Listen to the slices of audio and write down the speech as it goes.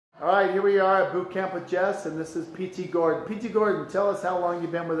All right, here we are at Boot Camp with Jess, and this is PT Gordon. PT Gordon, tell us how long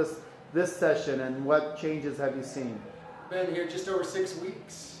you've been with us this session and what changes have you seen? Been here just over 6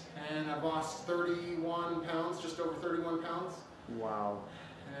 weeks, and I've lost 31 pounds, just over 31 pounds. Wow.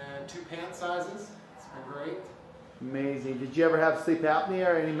 And 2 pant sizes. It's been great. Amazing. Did you ever have sleep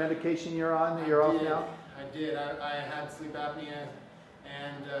apnea or any medication you're on that you're off now? I did. I had sleep apnea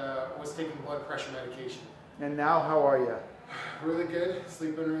and was taking blood pressure medication. And now how are you? Really good,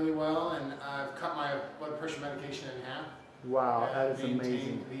 sleeping really well, and I've cut my blood pressure medication in half. Wow, that is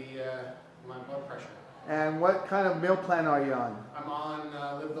maintained amazing. my blood pressure. And what kind of meal plan are you on? I'm on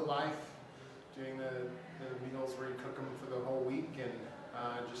Live the Life, doing the meals where you cook them for the whole week, and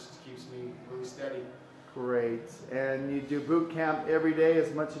just keeps me really steady. Great. And you do boot camp every day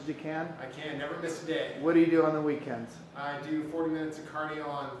as much as you can? I can, never miss a day. What do you do on the weekends? I do 40 minutes of cardio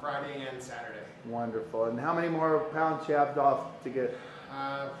on Friday and Saturday. Wonderful. And how many more pounds you have off to get?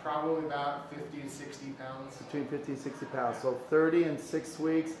 Probably about 50 to 60 pounds. Between 50 and 60 pounds. So 30 in 6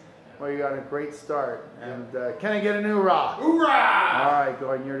 weeks. Well, you got a great start. And can I get a new rock? Hoorah! All right,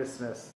 Gordon, you're dismissed.